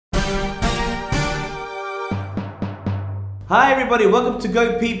Hi everybody, welcome to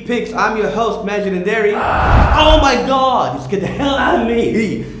Go Peep Pics. I'm your host, Legendary. Oh my god, you scared the hell out of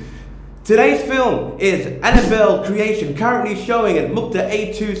me. Today's film is Annabelle creation, currently showing at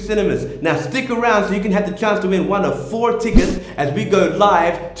MuktaA2Cinemas. Now stick around so you can have the chance to win one of 4 tickets as we go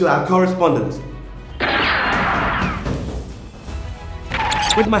live to our correspondence.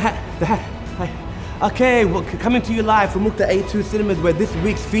 With my hat, the hat. Hi. Okay, well, coming to you live from MuktaA2Cinemas, where this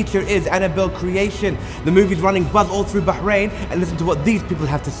week's feature is Annabelle creation. The movie's running buzz all through Bahrain, and listen to what these people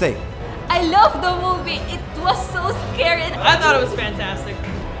have to say. I love the movie. It was so scary. I thought it was fantastic.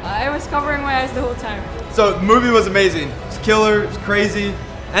 I was covering my eyes the whole time. So the movie was amazing. It's killer, it's crazy.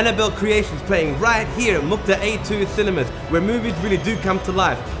 Annabelle creation's playing right here at MuktaA2Cinemas, where movies really do come to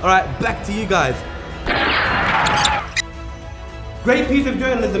life. Alright, back to you guys. Great piece of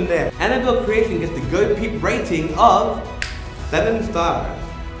journalism there. Annabelle creation gets the Go Peep rating of 7 stars.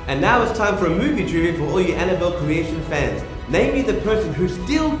 And now it's time for a movie trivia for all you Annabelle creation fans. Name me the person who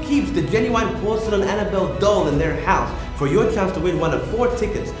still keeps the genuine porcelain Annabelle doll in their house for your chance to win one of 4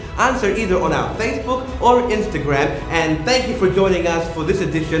 tickets. Answer either on our Facebook or Instagram. And thank you for joining us for this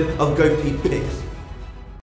edition of Go Peep Pics.